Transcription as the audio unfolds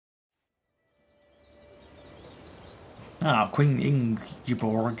Ah, Queen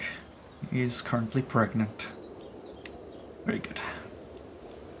Ingeborg is currently pregnant. Very good.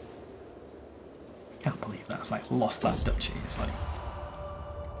 Can't believe that's like lost that duchy. It's like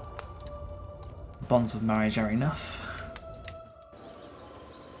bonds of marriage are enough.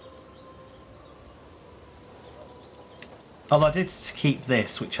 Although I did keep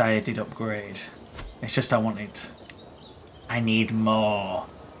this, which I did upgrade. It's just I need more.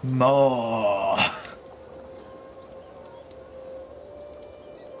 More!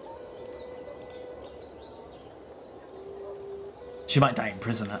 She might die in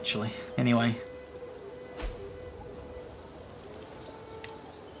prison, actually. Anyway.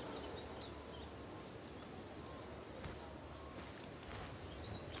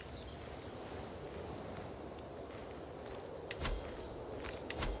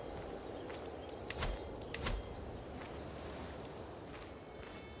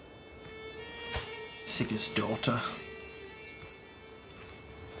 Sigurd's daughter.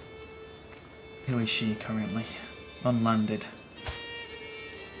 Who is she currently? Unlanded.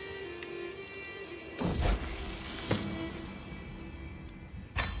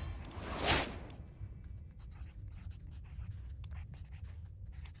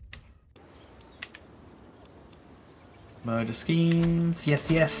 Murder schemes. Yes,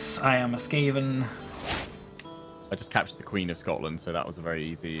 yes, I am a Skaven. I just captured the Queen of Scotland, so that was a very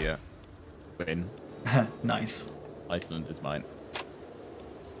easy win. Nice. Iceland is mine.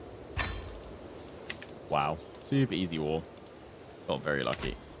 Wow. Super easy war. Got very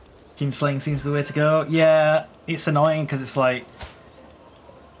lucky. Kingslaying seems the way to go. Yeah, it's annoying because it's like...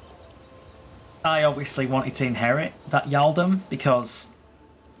 I obviously wanted to inherit that Jarldom because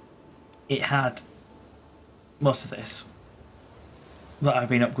it had most of this that I've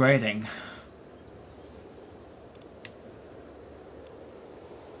been upgrading.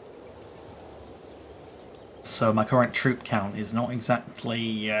 So my current troop count is not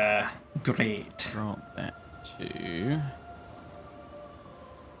exactly great. Drop that to...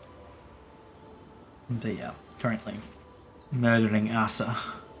 But yeah, currently murdering Asa,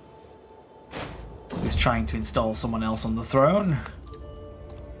 who's trying to install someone else on the throne.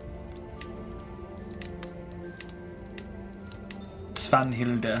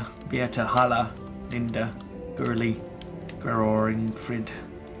 Svanhilda, Beata, Hala, Linda, Gurli, Geroringfrid.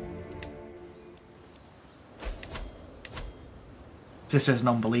 Sister's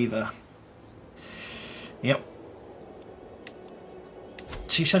non-believer. Yep.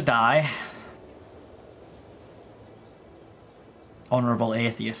 She should die. Honourable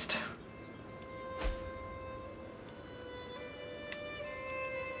atheist.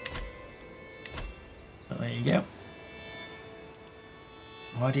 But there you go.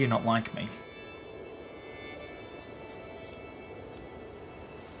 Why do you not like me?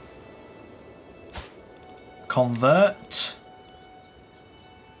 Convert?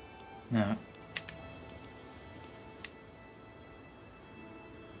 No.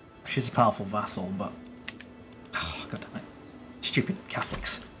 She's a powerful vassal, but... Oh, God damn it. Stupid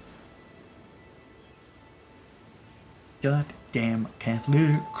Catholics. God damn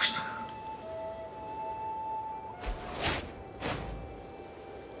Catholics.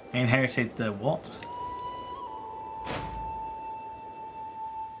 I inherited the what?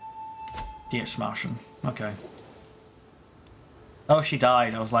 DH Martian. Okay. Oh, she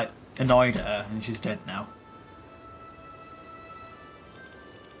died. I was like annoyed at her and she's dead now.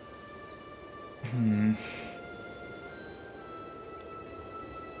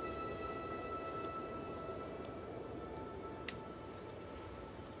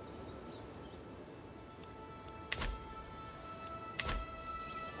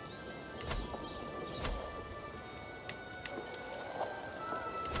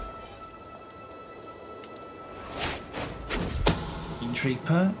 Intrigue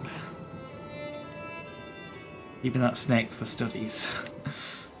perk. Even that snake for studies.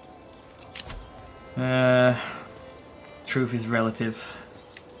 Truth is relative.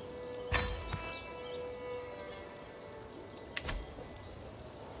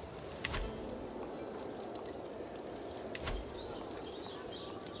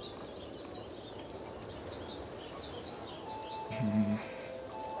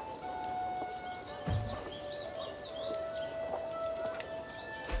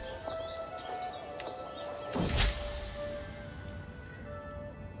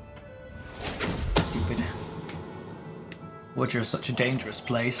 Woodger is such a dangerous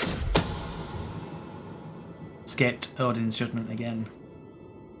place. Escaped Odin's judgment again.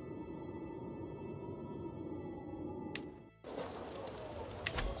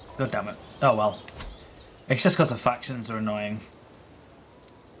 God damn it. Oh well. It's just because the factions are annoying.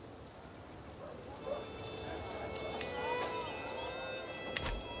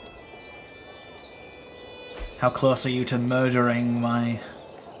 How close are you to murdering my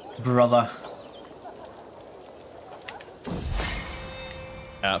brother?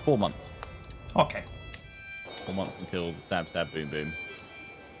 4 months. Okay. 4 months until the stab, stab, boom, boom.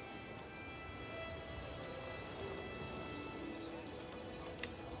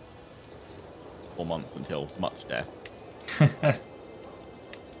 Months until much death.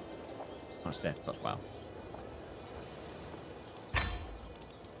 Much death, such wow.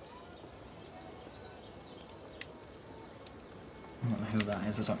 I don't know who that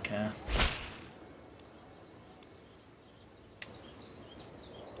is, I don't care.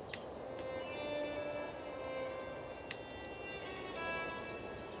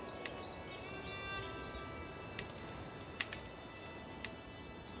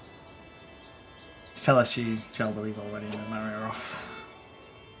 Tell her she shall believe already and then marry her off.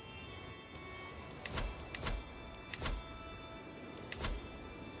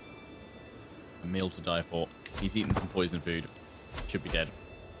 A meal to die for. He's eaten some poison food. Should be dead.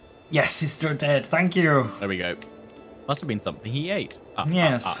 Yes, he's still dead. Thank you. There we go. Must have been something he ate.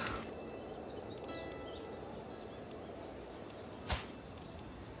 Yes.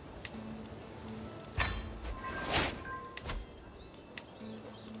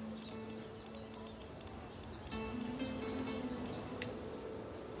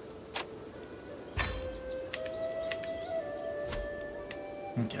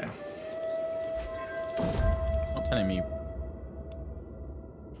 Okay. It's not telling me.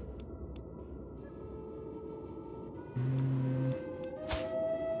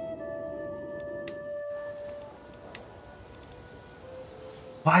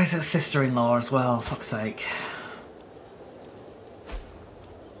 Why is it sister-in-law as well? Fuck's sake.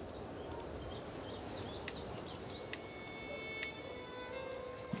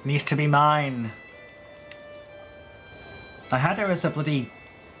 It needs to be mine. I had her as a bloody...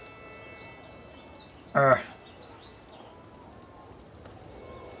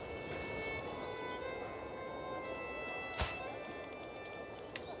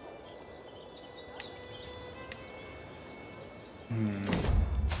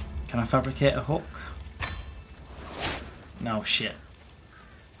 Can I fabricate a hook? No, shit.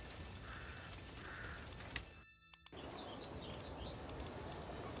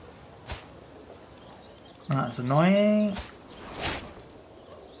 That's annoying.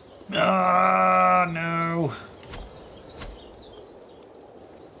 Ah, no.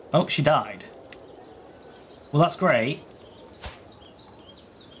 Oh, she died. Well, that's great.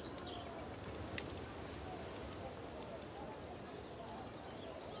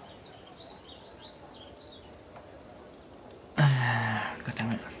 God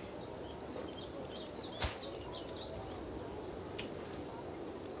damn it.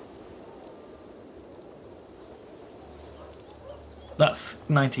 That's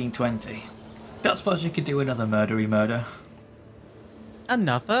 1920. Don't suppose you could do another murdery murder.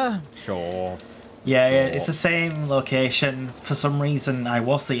 Another? Sure. Yeah, Sure. yeah, it's the same location. For some reason, I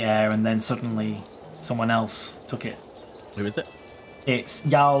was the heir, and then suddenly someone else took it. Who is it? It's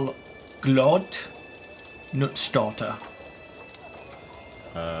Jarl Glod Nutsdottir.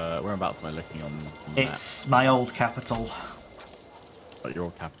 Whereabouts am I looking on the map? It's my old capital, Oh, your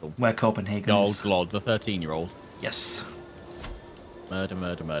old capital. where Copenhagen The old is. Glod, the 13-year-old. Yes. Murder,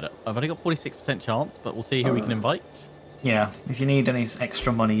 murder, murder. I've only got 46% chance, but we'll see who we can invite. Yeah, if you need any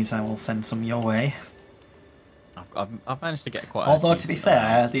extra monies, I will send some your way. I've managed to get quite. Although, to be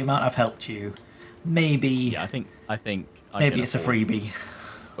fair, the amount I've helped you, maybe... Yeah, I think. Maybe it's a freebie.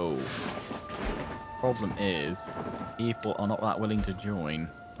 Oh. Problem is, people are not that willing to join,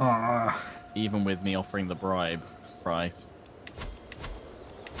 Ah. even with me offering the bribe price.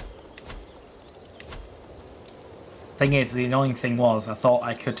 Thing is, the annoying thing was, I thought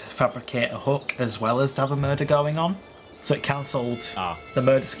I could fabricate a hook as well as to have a murder going on. So it cancelled the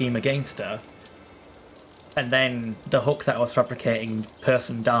murder scheme against her. And then the hook that I was fabricating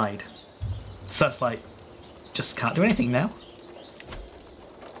person died. So it's like, just can't do anything now.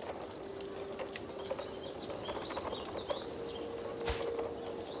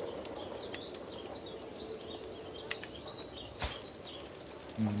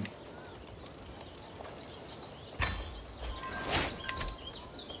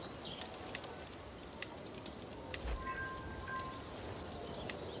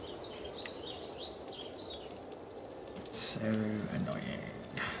 So annoying.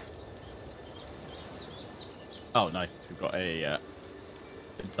 Oh, nice. We've got a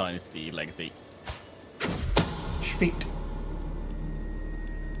dynasty legacy. Sweet.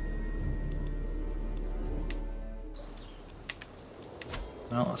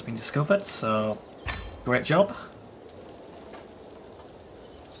 Well, that's been discovered, so great job.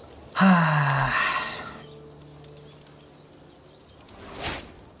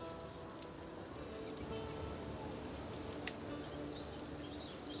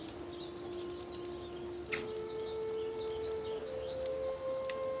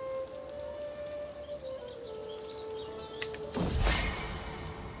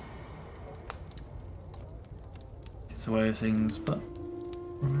 the way of things, but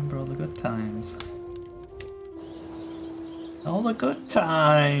remember all the good times. All the good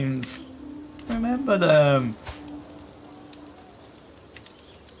times! Remember them!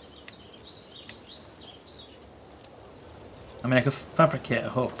 I mean, I could fabricate a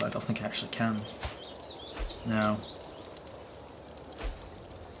hook, but I don't think I actually can. No.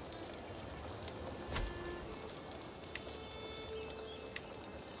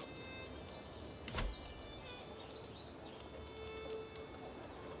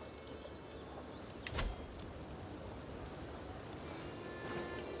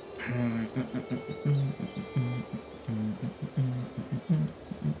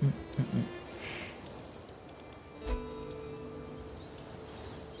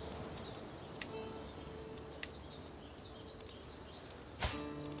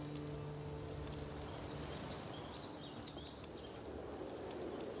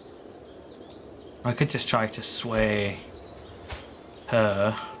 I could just try to sway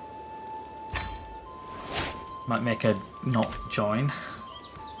her. Might make her not join.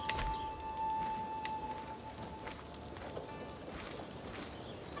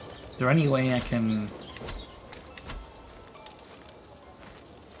 Is there any way I can...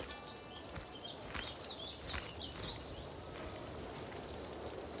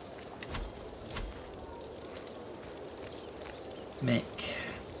 make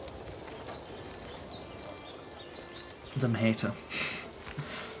them hate her?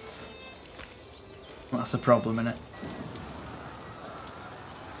 That's a problem, innit?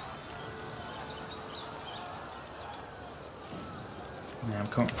 Yeah,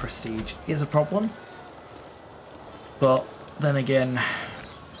 current prestige is a problem. But then again...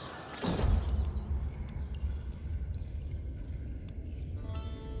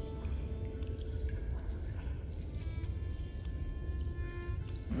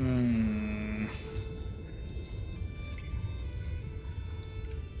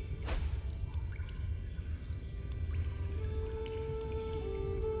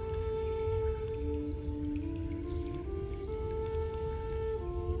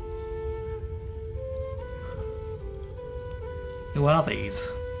 Who are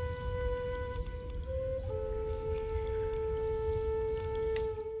these?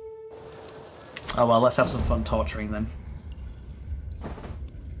 Oh well, let's have some fun torturing them.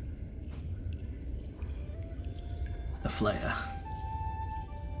 The Flayer.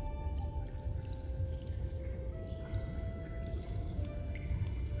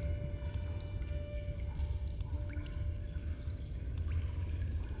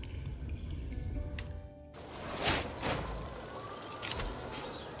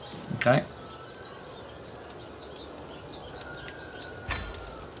 Okay.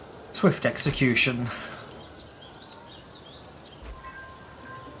 Swift execution.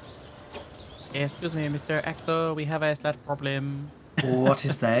 Excuse me, Mr. Axel, we have a slight problem. What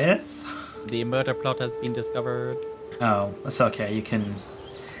is this? The murder plot has been discovered. Oh, that's okay. You can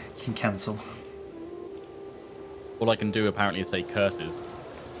cancel. All I can do apparently is say curses.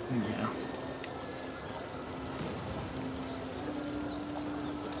 Yeah.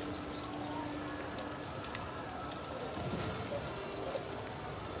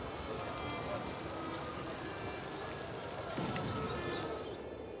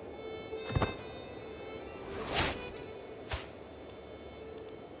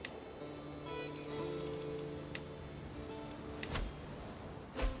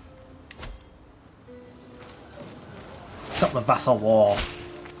 Stop the vassal war.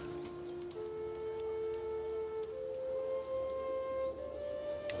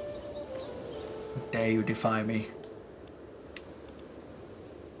 How dare you defy me?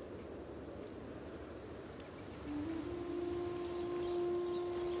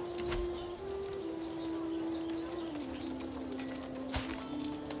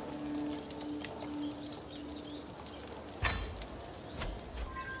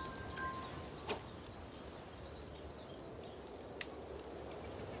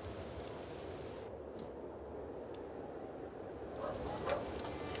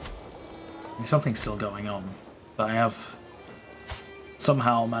 Something's still going on, but I have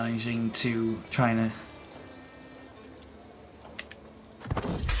somehow managing to try and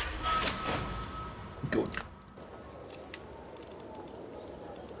good.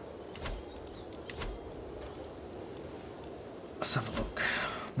 Let's have a look.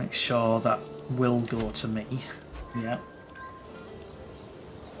 Make sure that will go to me. Yeah.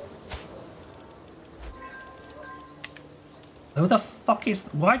 Who the fuck is...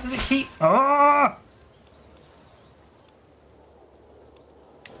 Why does it keep... Ah!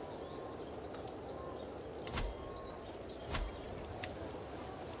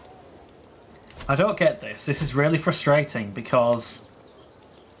 I don't get this. This is really frustrating because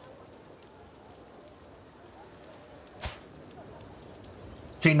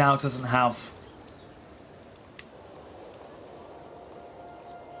she now doesn't have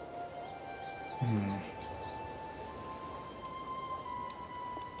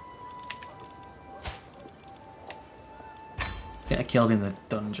Get her killed in the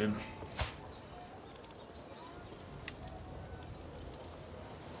dungeon.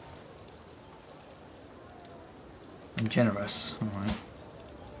 I'm generous. Alright.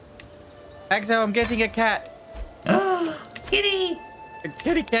 Axo, I'm getting a cat. Kitty! A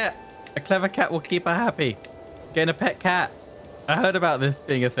kitty cat. A clever cat will keep her happy. Getting a pet cat. I heard about this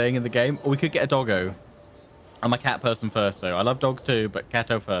being a thing in the game. Or we could get a doggo. I'm a cat person first, though. I love dogs too, but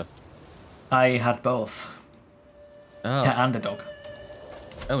catto first. I had both. Oh. Cat and a dog.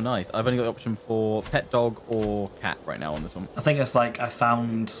 Oh, nice. I've only got the option for pet dog or cat right now on this one. I think it's like I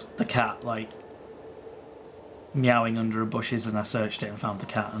found the cat, like, meowing under bushes, and I searched it and found the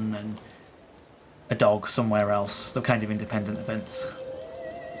cat, and then a dog somewhere else. They're kind of independent events.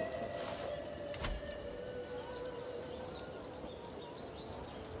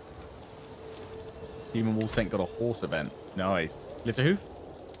 Demon Wolf Saint got a horse event. Nice. Litter hoof?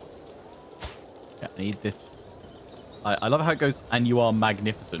 Yeah, I need this. I love how it goes, and you are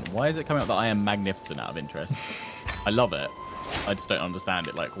magnificent. Why is it coming up that I am magnificent out of interest? I love it. I just don't understand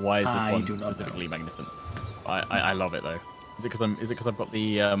it. Like, why is this one specifically magnificent? I love it though. Is it because I've got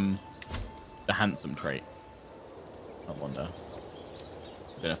the handsome trait? I wonder.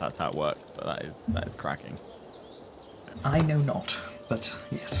 I don't know if that's how it works, but that is cracking. I know not, but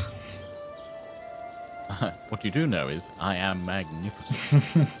yes. What you do know is I am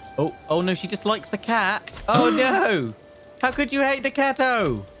magnificent. oh no, she dislikes the cat. Oh no! How could you hate the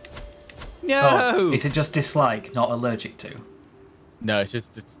catto? No! Oh, is it just dislike, not allergic to? No, it's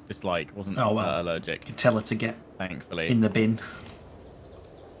just dislike. Wasn't allergic. You can tell her to get thankfully in the bin.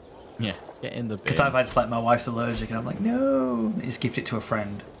 Yeah, get in the bin. Because I've had like my wife's allergic, and I'm like, no. Just gift it to a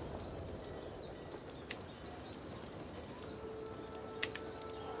friend.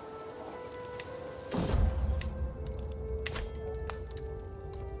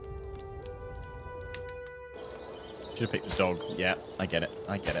 Should have picked a dog. Yeah, I get it.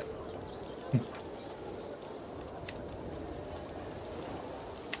 I get it.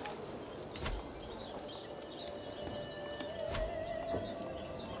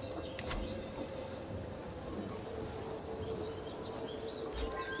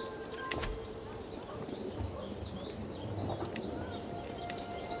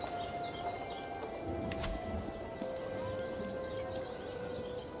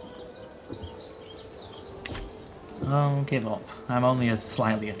 Oh, give up. I'm only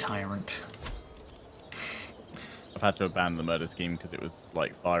slightly a tyrant. I've had to abandon the murder scheme because it was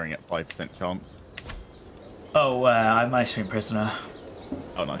like firing at 5% chance. Oh, I managed to imprison her.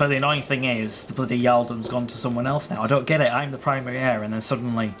 Oh, nice. But the annoying thing is, the bloody Jarldom's gone to someone else now. I don't get it. I'm the primary heir, and then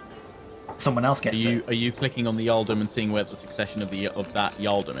suddenly someone else gets it. Are you clicking on the Jarldom and seeing where the succession of that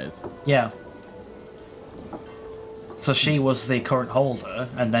Jarldom is? Yeah. So she was the current holder,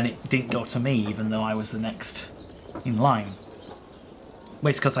 and then it didn't go to me, even though I was the next in line.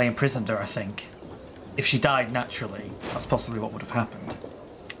 Wait, it's because I imprisoned her, I think. If she died naturally, that's possibly what would have happened.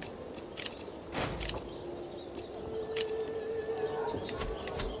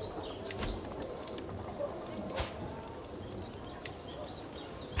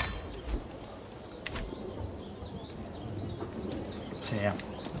 So yeah.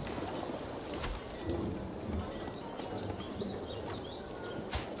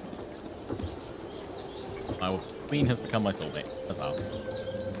 My queen has become my soulmate as well.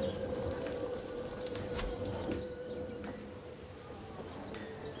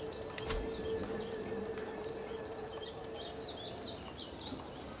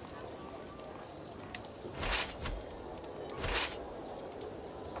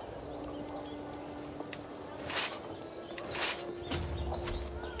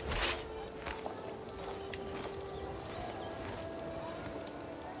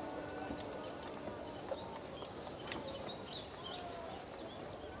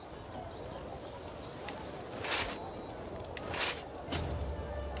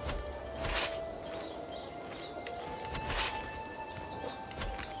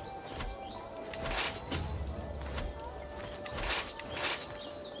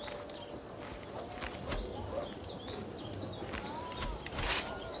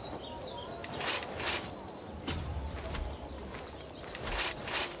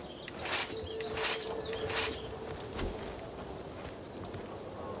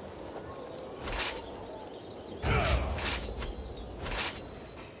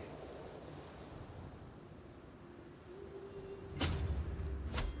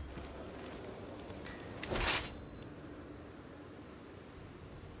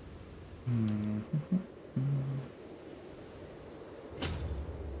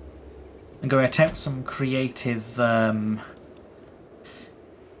 going to attempt some creative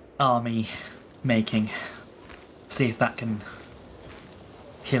army making. See if that can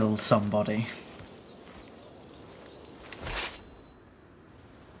kill somebody.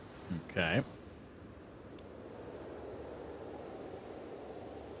 Okay.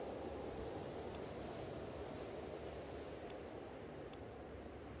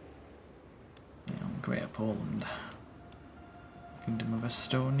 Greater Poland. Kingdom of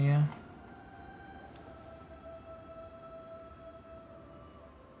Estonia.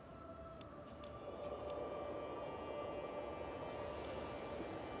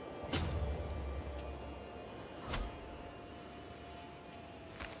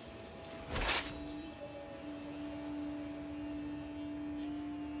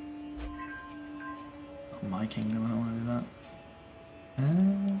 My kingdom, I don't want to do that.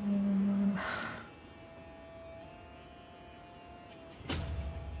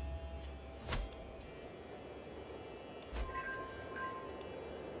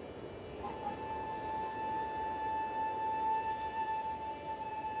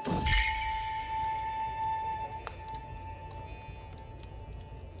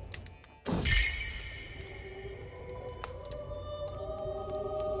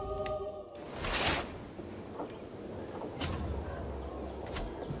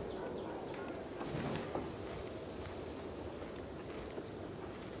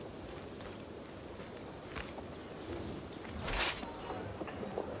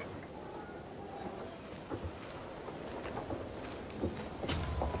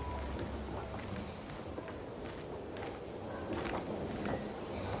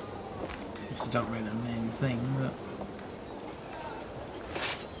 I don't really know the main thing, but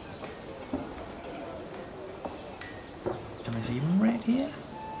can I see even right here?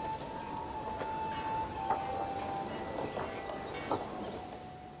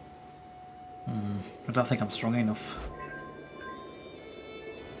 I don't think I'm strong enough.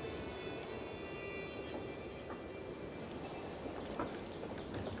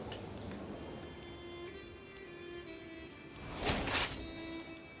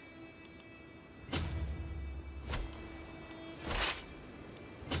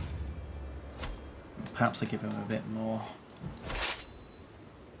 Perhaps I give him a bit more.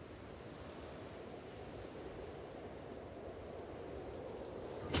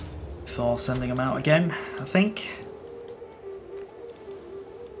 Before sending him out again, I think.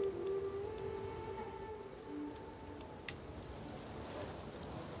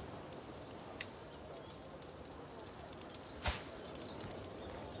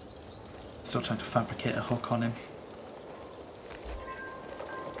 Still trying to fabricate a hook on him.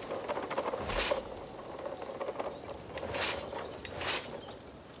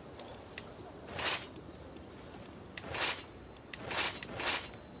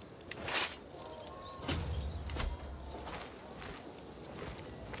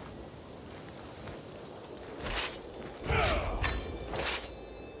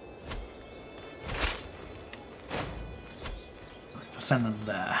 Send them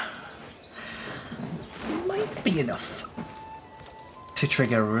there. Might be enough to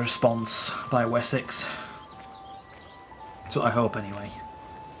trigger a response by Wessex. That's what I hope, anyway.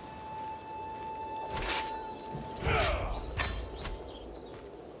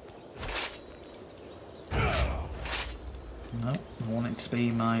 No, I want it to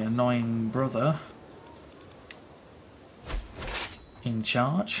be my annoying brother in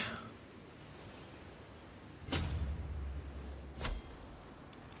charge.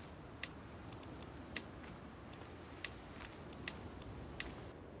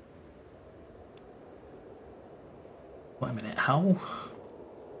 Wait a minute, how?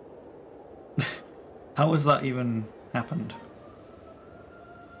 How has that even happened?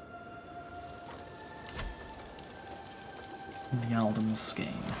 The Alden scheme.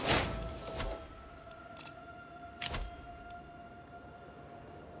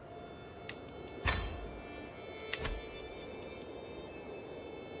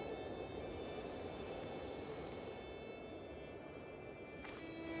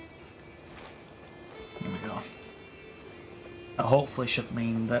 There we go. That hopefully should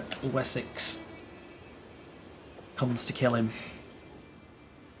mean that Wessex comes to kill him.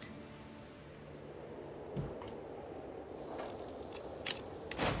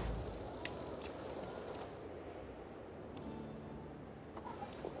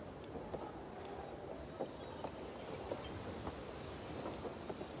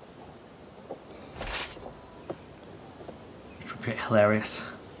 Pretty hilarious.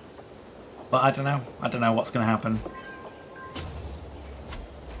 But I don't know. I don't know what's going to happen.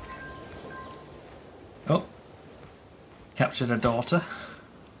 Oh. Captured a daughter.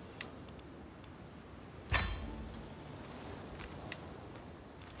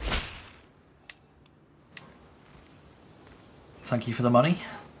 thank you for the money.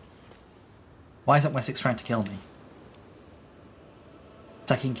 Why isn't Wessex trying to kill me?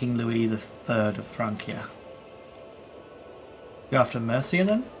 Attacking King Louis III of Francia. Go after Mercia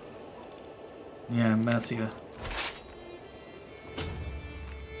then? Yeah, Mercia.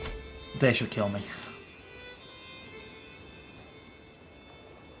 They should kill me.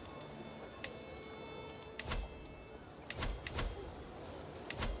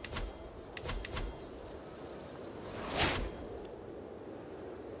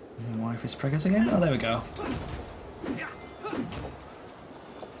 Wife is preggers again? Oh, there we go.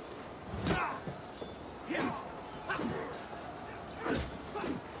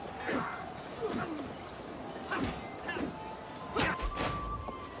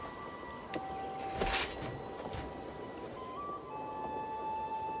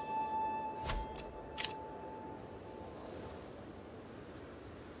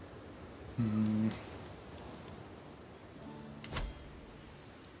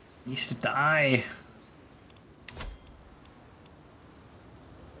 Needs to die.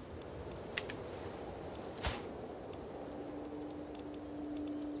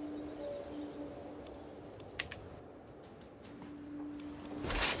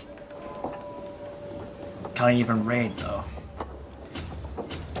 Can't I even raid though?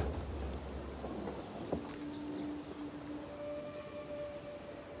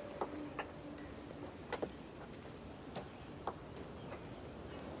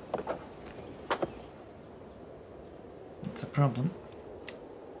 That's a problem.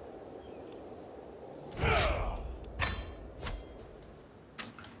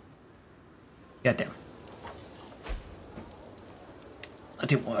 God damn. That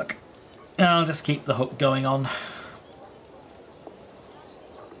didn't work. I'll just keep the hook going on.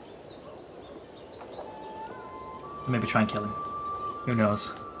 Maybe try and kill him. Who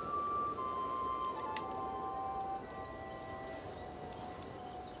knows?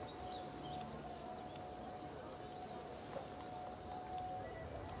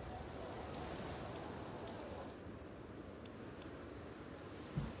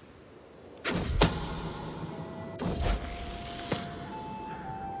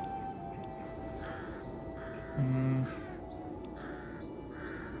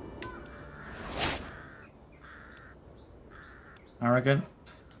 Arrogant.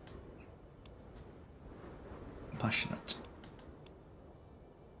 Passionate.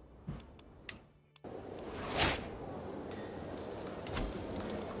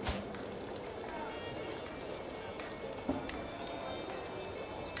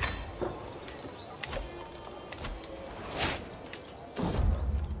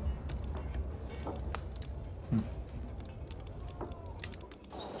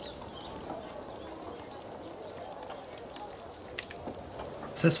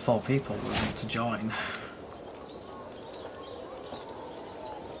 It says 4 people who want to join.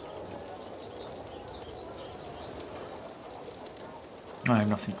 I have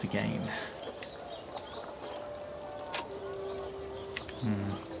nothing to gain.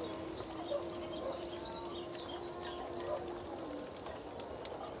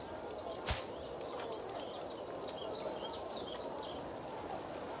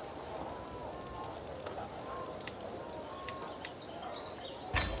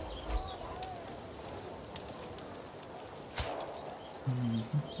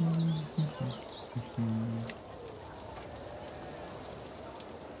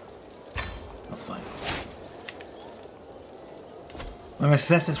 That's fine. Well, my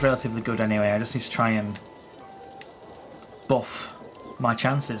success is relatively good anyway. I just need to try and buff my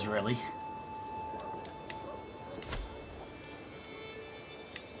chances, really.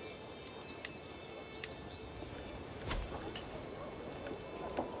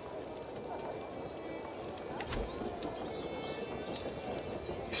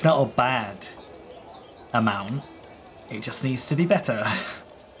 It's not a bad amount, it just needs to be better.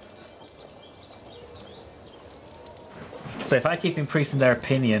 So if I keep increasing their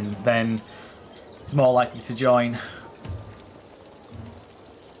opinion, then it's more likely to join.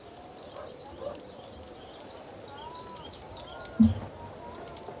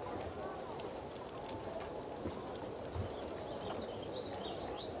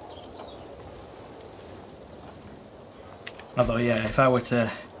 Although, yeah, if I were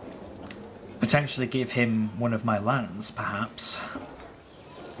to potentially give him one of my lands, perhaps,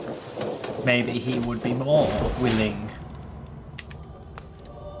 maybe he would be more willing.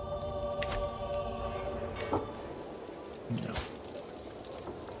 No.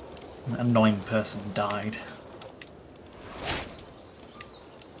 An annoying person died.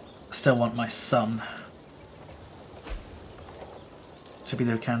 I still want my son to be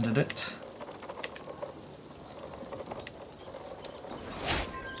the candidate.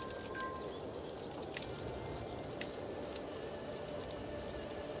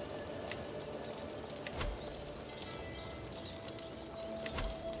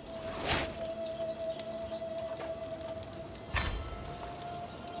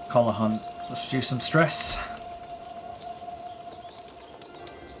 Call a hunt. Let's reduce some stress.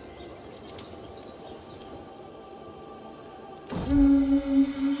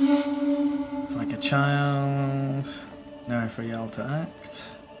 It's like a child. Now for y'all to act.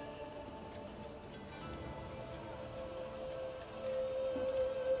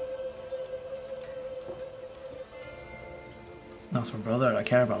 That's my brother. I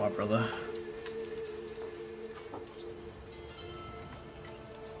care about my brother.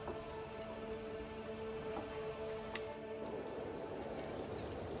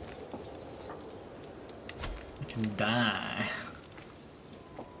 I can die.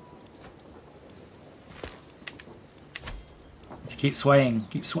 Keep swaying.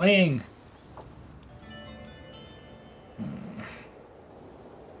 Keep swaying.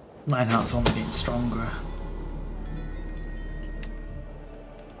 Lionheart's only getting stronger.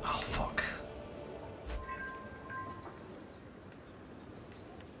 Oh, fuck.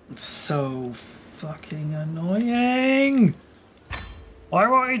 It's so fucking annoying. Why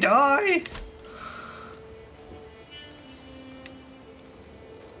won't he die?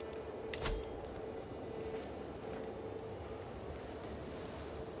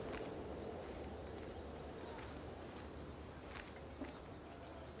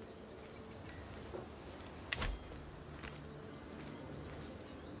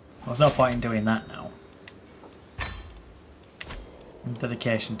 There's no point in doing that now.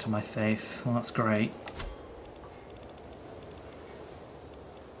 Dedication to my faith. Well, that's great.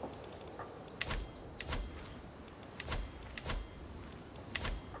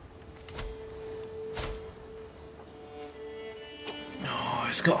 Oh,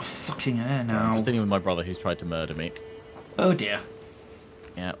 it's got a fucking air now. I'm just dealing with my brother who's tried to murder me. Oh dear.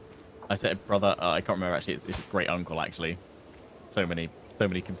 Yeah. I said brother, I can't remember actually. It's his great uncle actually. So many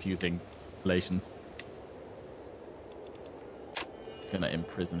confusing relations. Gonna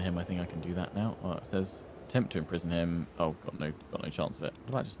imprison him. I think I can do that now. Oh, it says attempt to imprison him. Oh, got no chance of it. What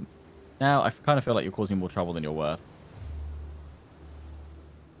about just now? I kind of feel like you're causing more trouble than you're worth.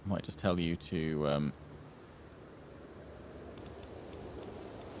 I might just tell you to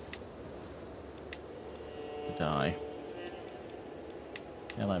die.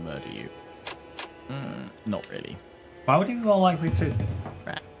 Shall I murder you? Not really. Why would you be more likely to?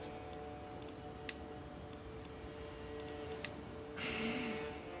 Rat.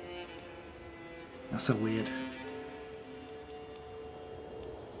 That's so weird.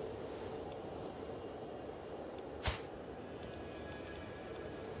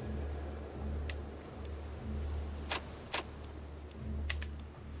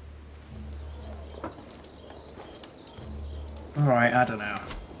 Alright, I don't know.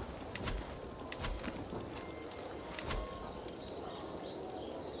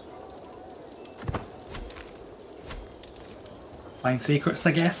 Find secrets,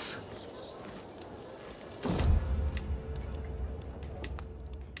 I guess.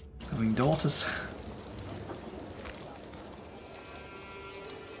 Having daughters.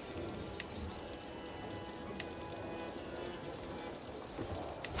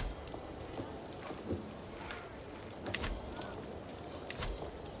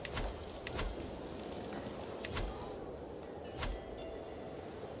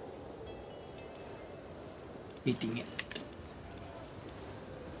 Eating it.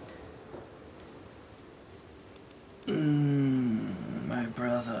 My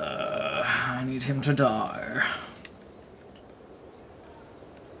brother. I need him to die.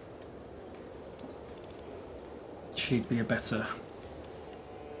 She'd be a better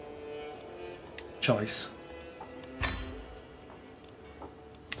choice.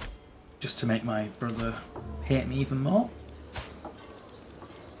 Just to make my brother hate me even more.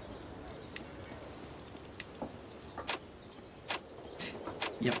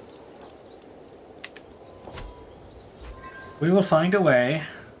 Yep. We will find a way.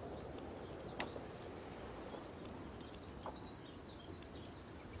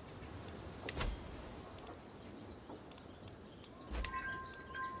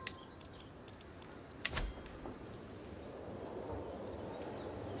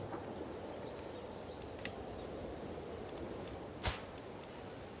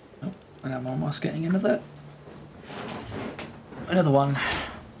 Oh, and I'm almost getting another one.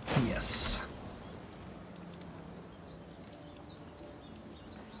 Yes.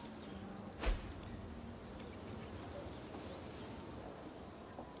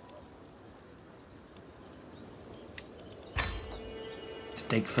 Let's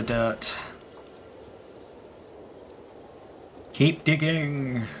dig for dirt. Keep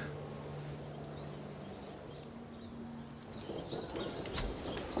digging.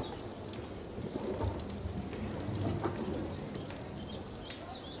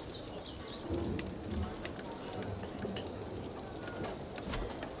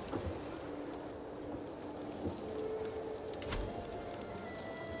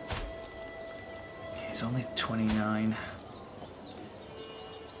 it's only 29.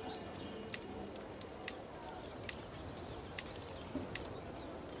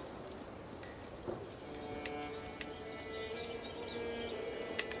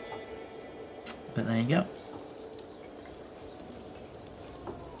 But there you go.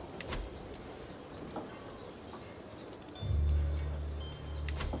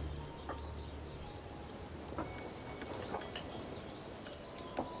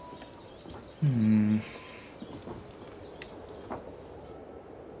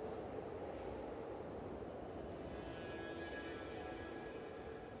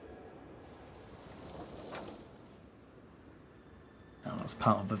 Oh, that's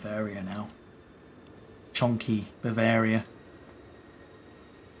part of Bavaria now. Chunky Bavaria.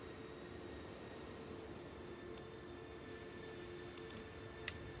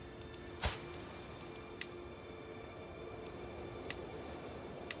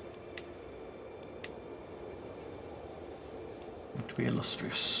 To be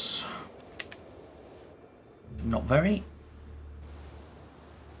illustrious. Not very.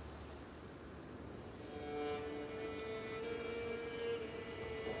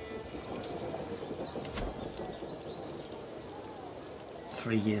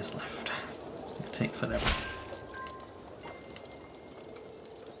 Three years left. I'll take for them.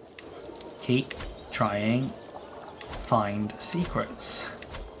 Keep trying. Find secrets.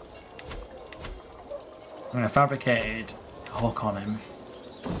 I'm going to fabricate a hook on him.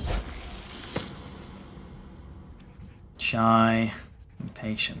 Shy.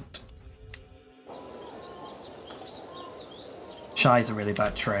 Impatient. Shy is a really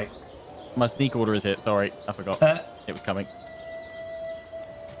bad trait. My sneak order is hit. Sorry, I forgot. It was coming.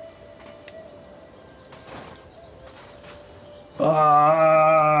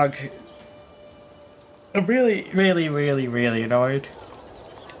 Fuck. I'm really annoyed.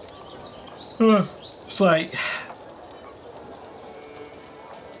 It's like...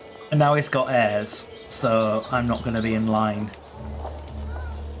 And now he's got heirs, so I'm not going to be in line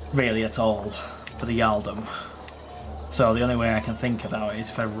really at all for the Jarldom. So the only way I can think about it is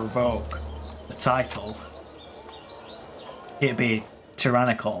if I revoke the title, it'd be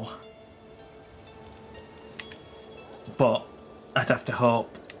tyrannical. But I'd have to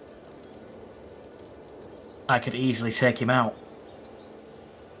hope I could easily take him out.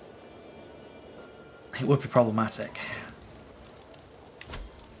 It would be problematic.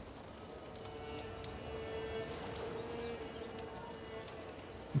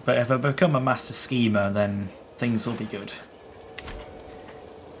 But if I become a master schemer, then things will be good.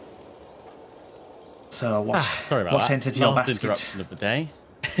 So what? Sorry about what's that. entered your Last basket? interruption of the day.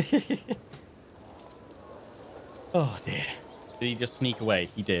 Oh dear. Did he just sneak away?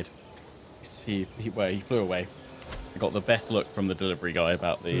 He did. He flew away. I got the best look from the delivery guy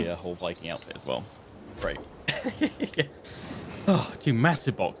about the whole Viking outfit as well. Great. Oh, two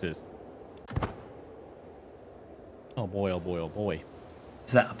massive boxes. Oh boy, oh boy, oh boy.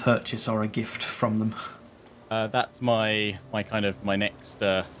 Is that a purchase or a gift from them? That's my next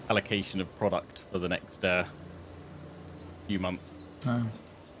allocation of product for the next few months. Oh.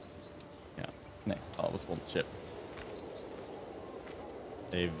 Yeah, next part of the sponsorship.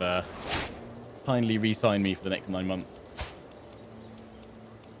 They've kindly re-signed me for the next 9 months.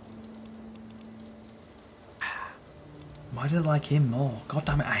 Why do I like him more? God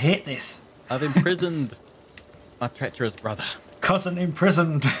damn it, I hate this. I've imprisoned my treacherous brother. Cousin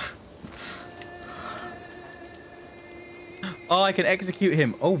imprisoned. Oh, I can execute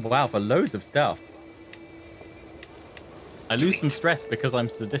him. Oh, wow, for loads of stuff. I lose some stress because I'm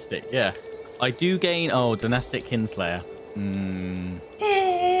sadistic, yeah. I do gain... Oh, Dynastic Kinslayer.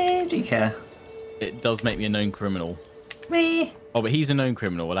 Do you care? It does make me a known criminal. Me. Oh, but he's a known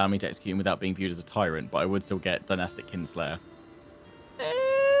criminal. Allow me to execute him without being viewed as a tyrant, but I would still get Dynastic Kinslayer.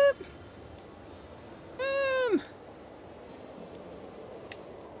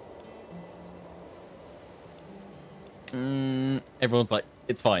 Everyone's like,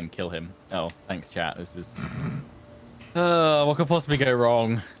 it's fine, kill him. Oh, thanks, chat. This is... what could possibly go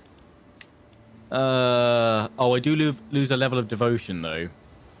wrong? Oh, I do lose a level of devotion, though.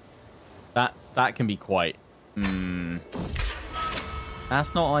 That can be quite...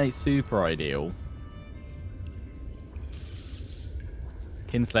 That's not super ideal.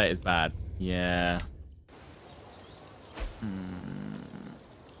 Kinslayer is bad. Yeah.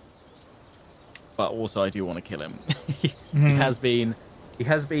 But also I do want to kill him. He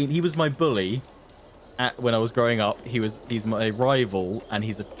was my bully when I was growing up. He's my rival and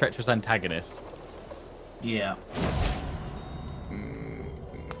he's a treacherous antagonist. Yeah.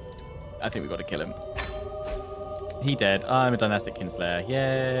 I think we've got to kill him. He dead. I'm a Dynastic Kinslayer.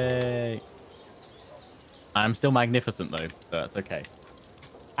 Yay. I'm still magnificent, though, so that's okay.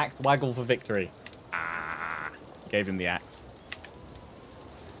 Axe waggle for victory. Ah, gave him the axe.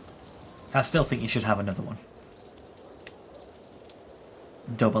 I still think you should have another one.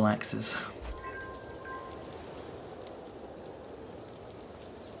 Double axes.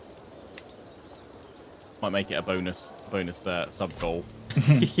 Might make it a bonus sub goal.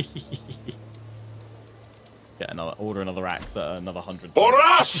 Get order another axe at another 100. For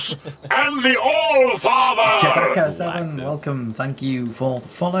us and the All-Father! Chewbacca7, welcome. Thank you for the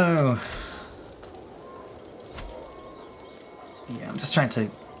follow. Yeah, I'm just trying to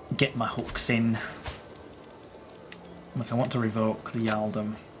get my hooks in. Look, I want to revoke the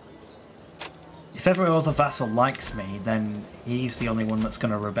Yaldum. If every other vassal likes me, then he's the only one that's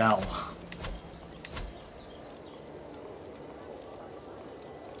going to rebel.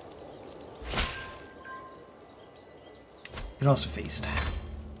 It also feast.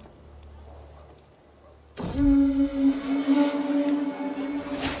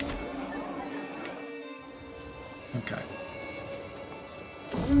 Okay.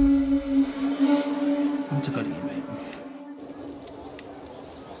 What's a good email?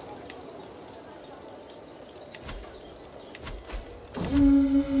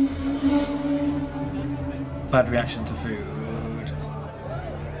 Bad reaction to food.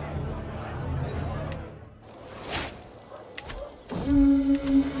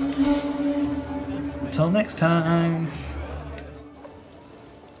 Until next time.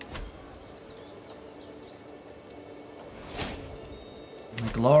 My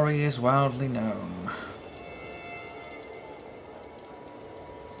glory is wildly known.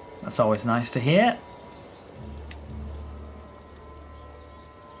 That's always nice to hear.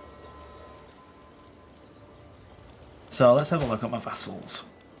 So let's have a look at my vassals.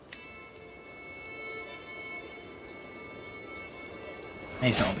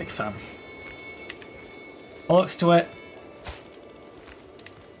 He's not a big fan. Looks to it.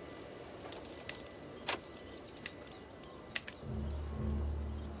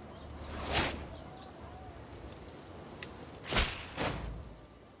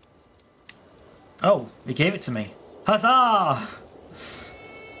 Oh, he gave it to me. Huzzah!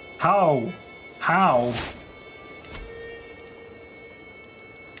 How? How?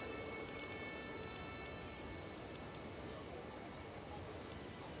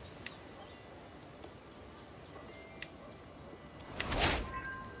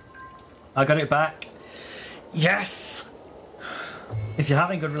 I got it back. Yes! If you're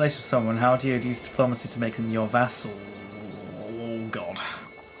having a good relationship with someone, how do you use diplomacy to make them your vassal? Oh, God.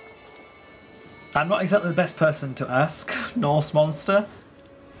 I'm not exactly the best person to ask, Norse monster.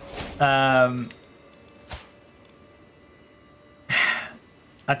 I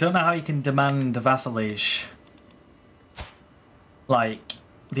don't know how you can demand a vassalage. Like,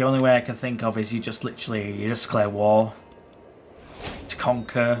 the only way I can think of is you just declare war to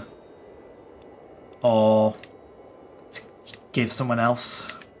conquer. Or to give someone else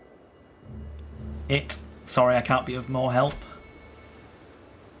it. Sorry, I can't be of more help.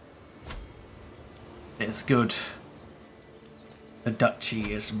 It's good. The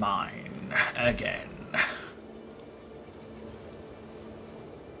duchy is mine again.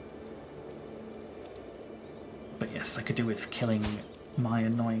 But yes, I could do with killing my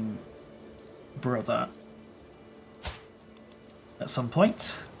annoying brother at some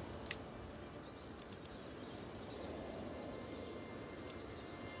point.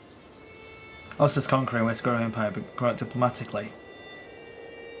 Us as conquering West growing empire, but grow up diplomatically.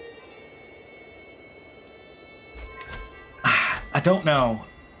 I don't know.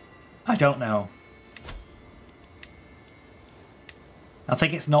 I don't know. I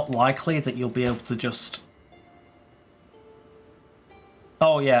think it's not likely that you'll be able to just...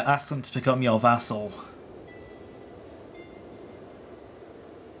 Oh yeah, ask them to become your vassal.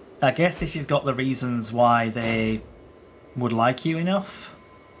 I guess if you've got the reasons why they would like you enough,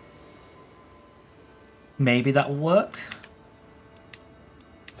 maybe that will work.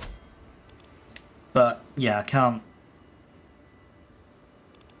 But yeah, I can't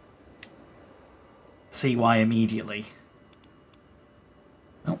see why immediately.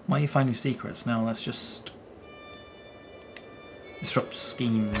 Oh, why are you finding secrets? No, let's just disrupt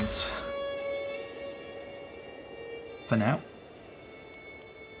schemes for now.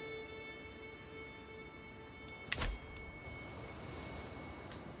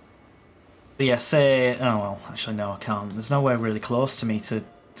 But yeah, say... Oh, well, actually, no, I can't. There's nowhere really close to me to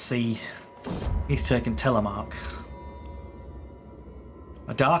see East Turk and Telemark.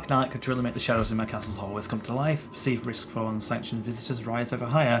 A dark night could truly make the shadows in my castle's hallways come to life. Perceived risk for unsanctioned visitors rise ever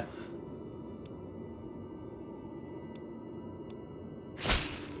higher.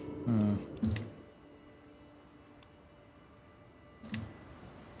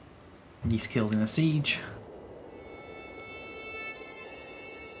 He's killed in a siege.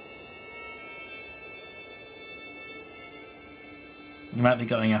 You might be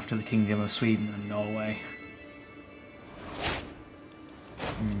going after the Kingdom of Sweden and Norway.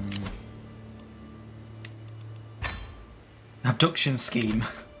 Abduction scheme.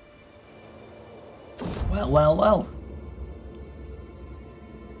 Well, well, well.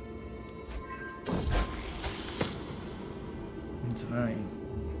 It's very...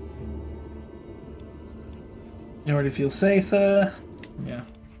 You already feel safer? Yeah.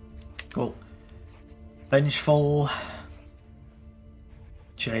 Cool. Vengeful.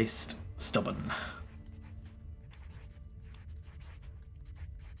 Chaste. Stubborn.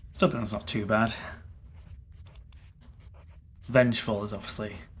 Stubborn's not too bad. Vengeful is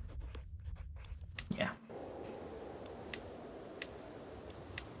obviously... yeah.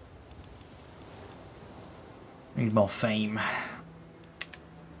 Need more fame.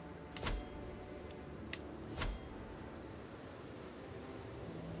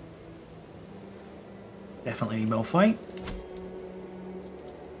 Definitely need more fight.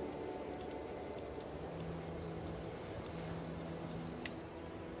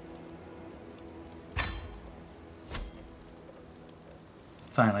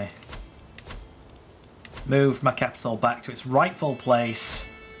 Finally. Move my capital back to its rightful place.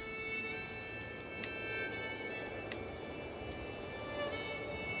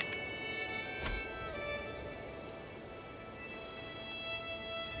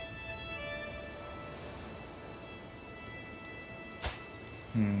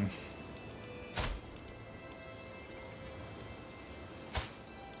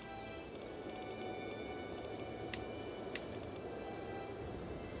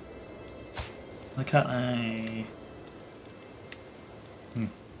 Why can't I?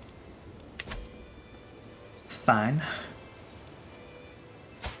 It's fine.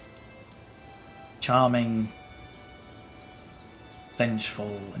 Charming,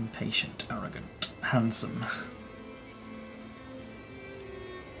 vengeful, impatient, arrogant, handsome.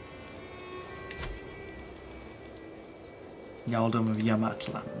 Jarldom of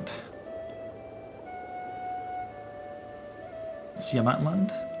Yamatland. It's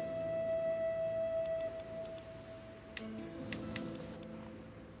Yamatland?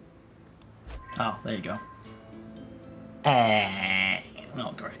 Oh, there you go.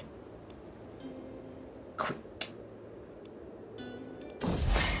 Not great. Quick.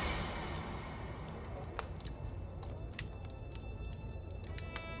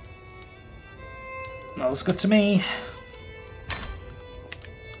 That looks good to me.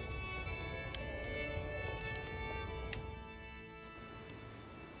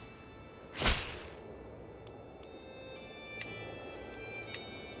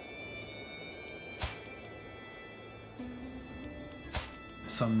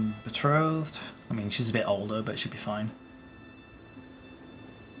 Some betrothed. I mean, she's a bit older, but she'll be fine.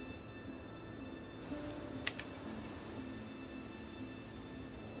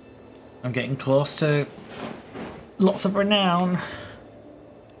 I'm getting close to lots of renown.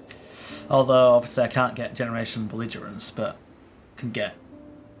 Although, obviously, I can't get generation belligerence, but I can get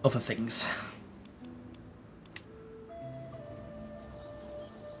other things.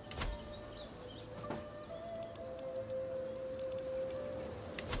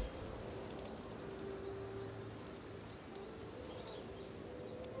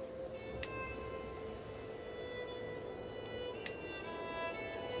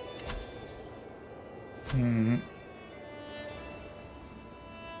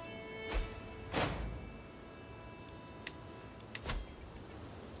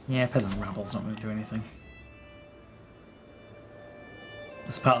 Yeah, peasant rabble's not going to do anything.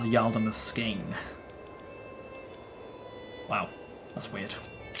 That's part of the Jarldom of Skein. Wow, that's weird.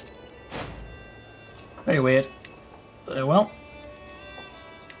 Very weird. Well.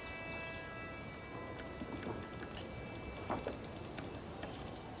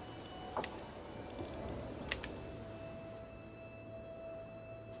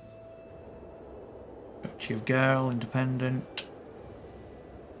 Duchy of Girl, independent.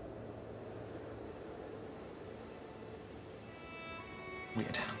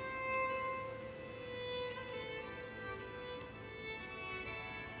 Weird.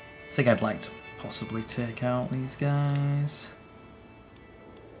 I think I'd like to possibly take out these guys.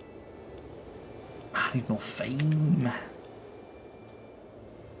 I need more fame.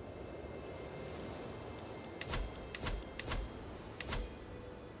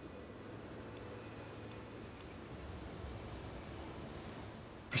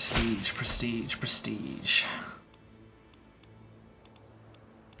 Prestige, prestige, prestige.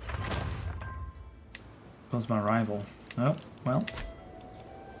 Who's my rival? Oh, well.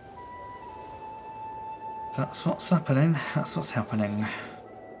 That's what's happening. That's what's happening.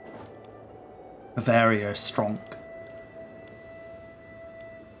 Bavaria is strong.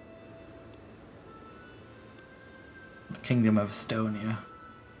 The Kingdom of Estonia.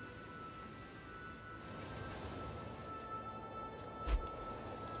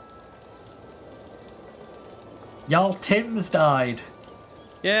 Y'all, Tim's died.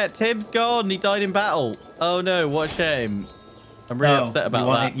 Yeah, Tim's gone. He died in battle. Oh no, what a shame. I'm really upset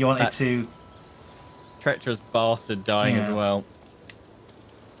about that. You wanted to... Treacherous bastard dying as well.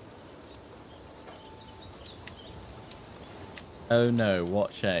 Oh no,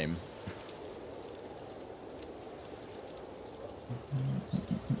 what shame.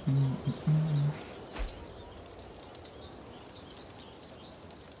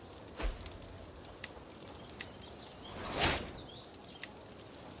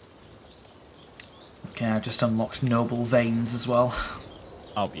 Okay, I just unlocked Noble Veins as well.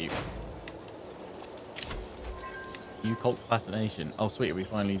 Oh, beautiful. New cult fascination. Oh, sweet. We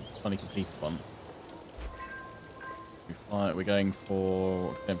finally completed one. We're going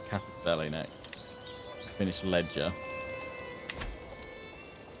for Casus next. Finish Ledger.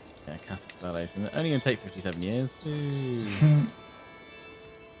 Yeah, Casus Belli. It's only going to take 57 years.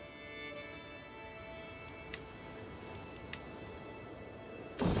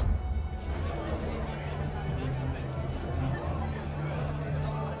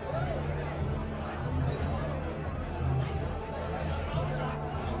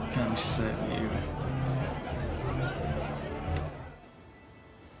 Can't save you.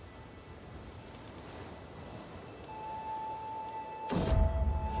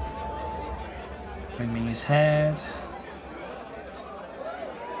 Bring me his head.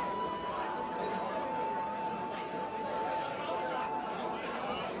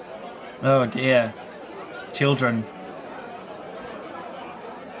 Oh dear. Children.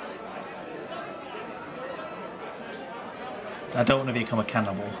 I don't want to become a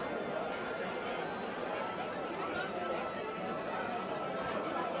cannibal.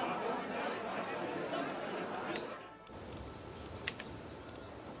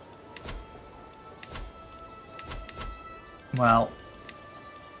 Well,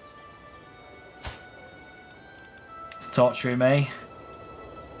 it's torturing me.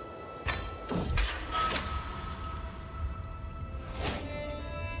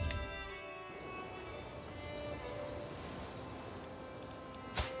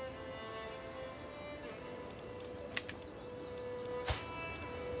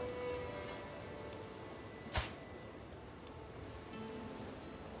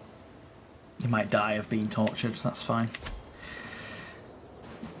 You might die of being tortured, that's fine.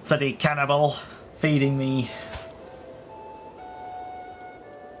 Bloody cannibal feeding me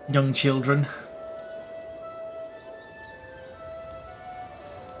young children.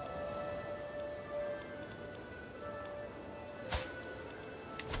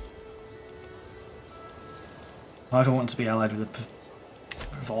 I don't want to be allied with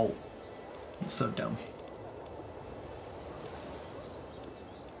a revolt. It's so dumb.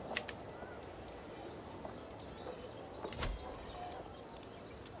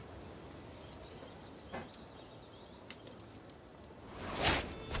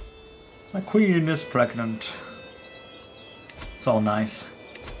 My queen is pregnant. It's all nice.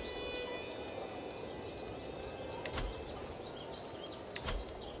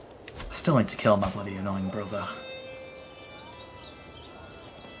 I still need to kill my bloody annoying brother.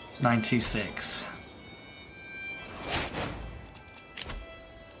 926.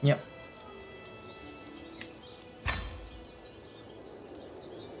 Yep.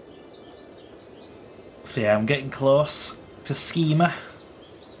 So yeah, I'm getting close to Schema.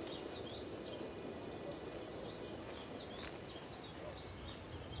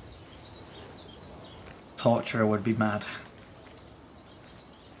 Torturer would be mad.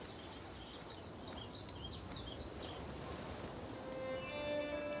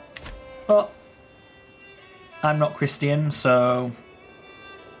 But I'm not Christian, so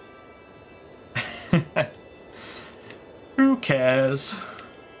who cares?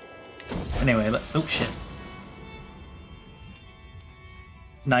 Anyway, let's... Oh shit.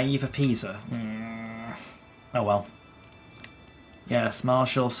 Naive Pisa. Oh well. Yes,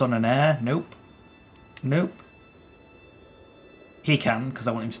 Marshal, son and heir. Nope. Nope. He can, because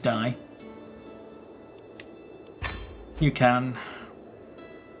I want him to die. You can.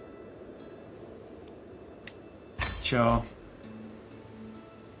 Sure.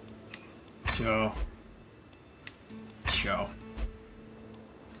 Sure. Sure.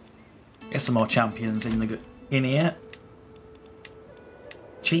 Get some more champions in here.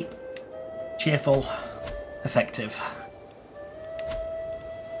 Cheap. Cheerful. Effective.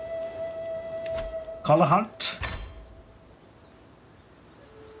 Collar hunt.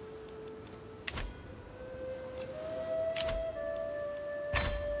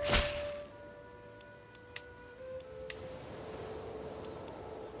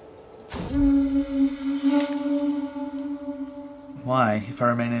 Why, if I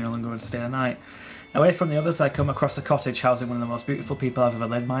remain any longer, would stay the night? Away from the others, I come across a cottage housing one of the most beautiful people I've ever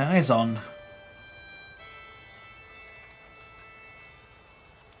laid my eyes on.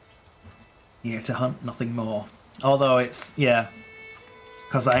 Here to hunt, nothing more. Although it's, yeah,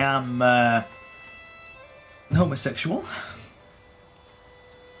 because I am homosexual.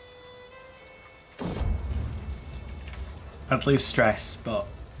 I'd lose stress, but...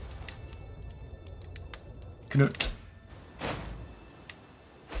 Knut.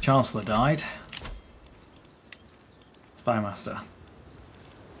 Chancellor died. Spymaster.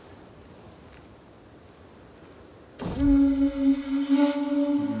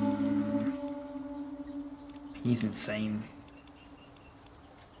 He's insane.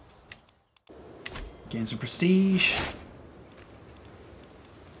 Gain some prestige.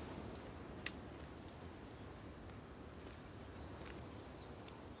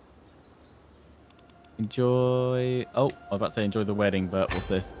 Enjoy... Oh, I was about to say enjoy the wedding, but what's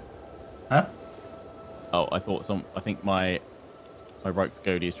this? Huh? Oh, I think my Roke's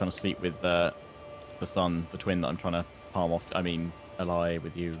Goldie is trying to sleep with the son, the twin that I'm trying to palm off. I mean, ally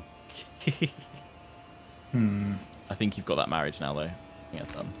with you. I think you've got that marriage now, though. I think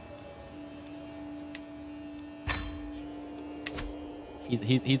that's done.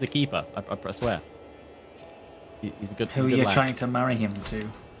 He's a keeper. I swear. He's a good. Who are you trying to marry him to?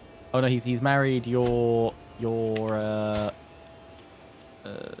 Oh no, he's married your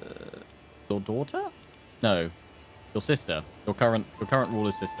daughter? No, your sister. Your current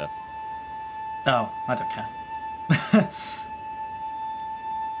ruler's sister. Oh, I don't care.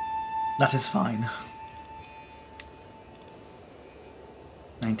 That is fine.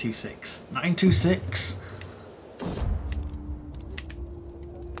 926. 926.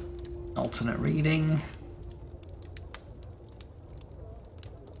 Alternate reading.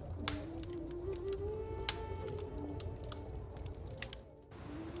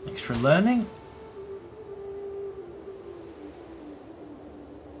 Extra learning.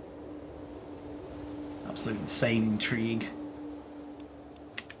 Absolute insane intrigue.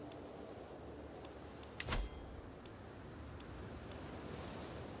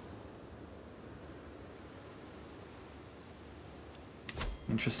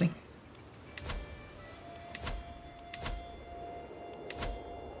 Interesting.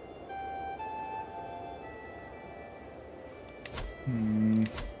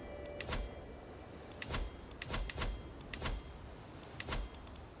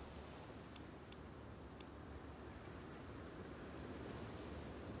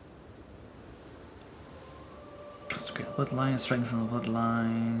 Bloodline, strengthen the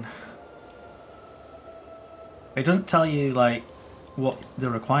bloodline. It doesn't tell you, like, what the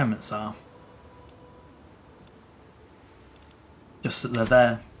requirements are. Just that they're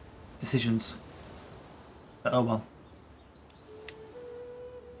there. Decisions. But oh well.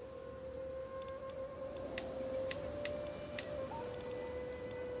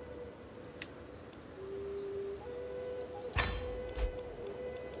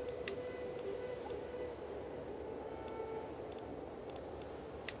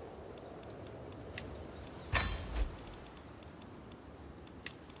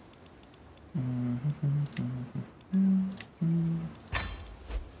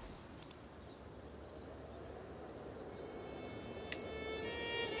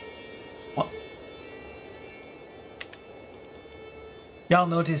 Y'all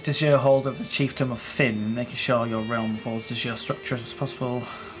notice to share hold of the chiefdom of Finn, making sure your realm falls as your structure as possible.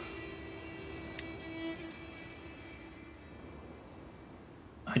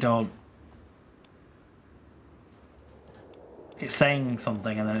 I don't... It's saying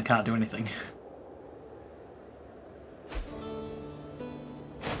something and then it can't do anything.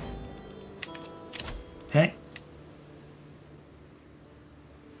 Okay.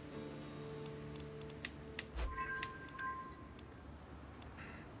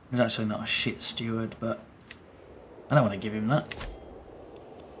 He's actually not a shit steward, but I don't want to give him that.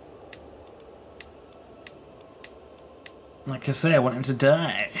 Like I say, I want him to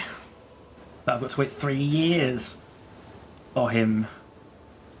die. But I've got to wait 3 years for him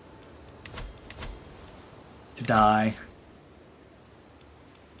to die.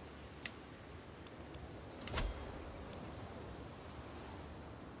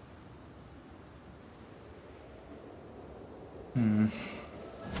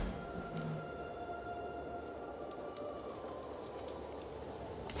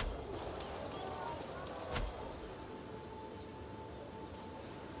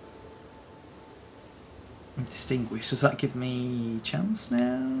 distinguished. Does that give me chance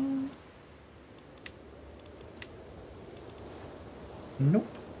now? Nope.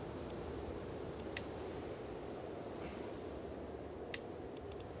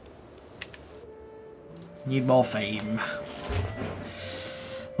 Need more fame.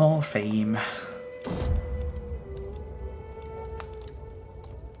 More fame.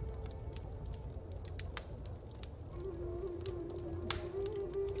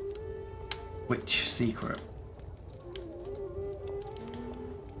 Which secret?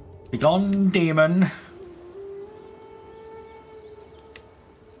 Begone, demon.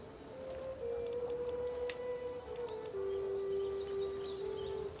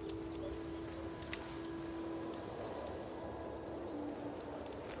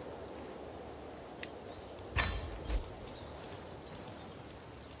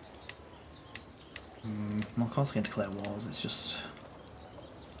 I'm of course going to declare wars, it's just...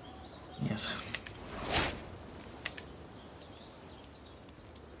 Yes.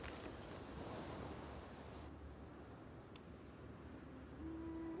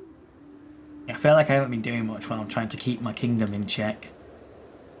 I feel like I haven't been doing much when I'm trying to keep my kingdom in check.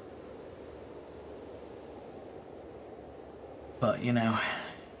 But, you know...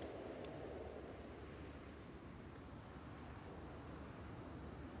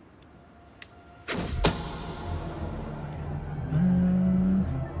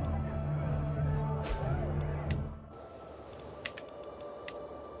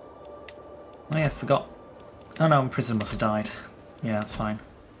 Oh yeah, I forgot. Oh no, prison must have died. Yeah, that's fine.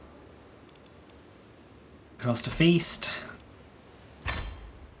 Cross to feast.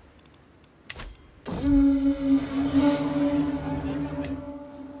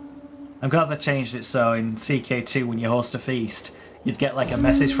 I'm glad they changed it so in CK2 when you host a feast, you'd get like a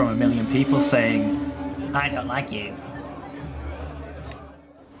message from 1 million people saying, I don't like you.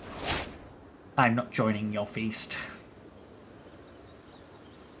 I'm not joining your feast.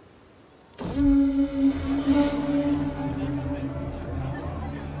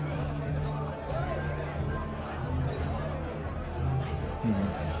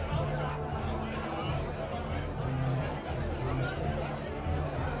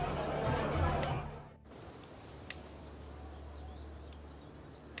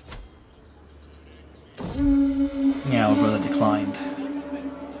 Yeah, our brother declined.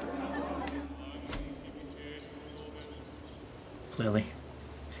 Clearly.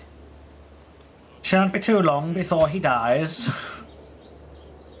 Shan't be too long before he dies.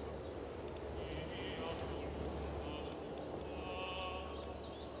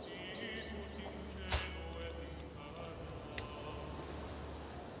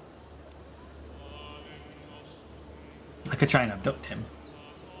 I could try and abduct him.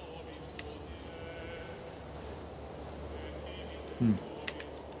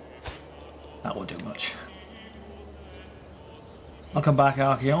 That won't do much. Welcome back,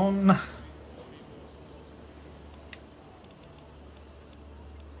 Archeon.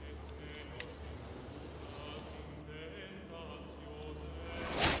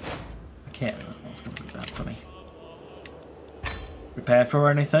 Okay, that's going to be bad for me. Prepare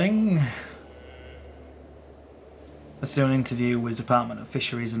for anything? Let's do an interview with Department of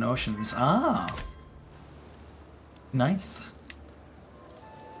Fisheries and Oceans. Ah! Nice.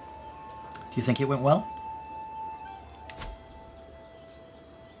 Do you think it went well?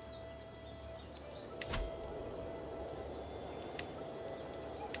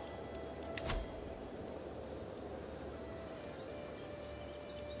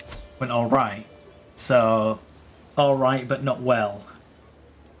 Went alright. So, alright but not well.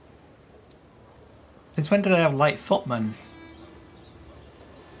 Since when did I have light footmen?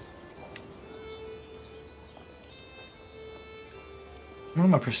 One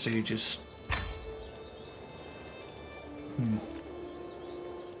of my prestigious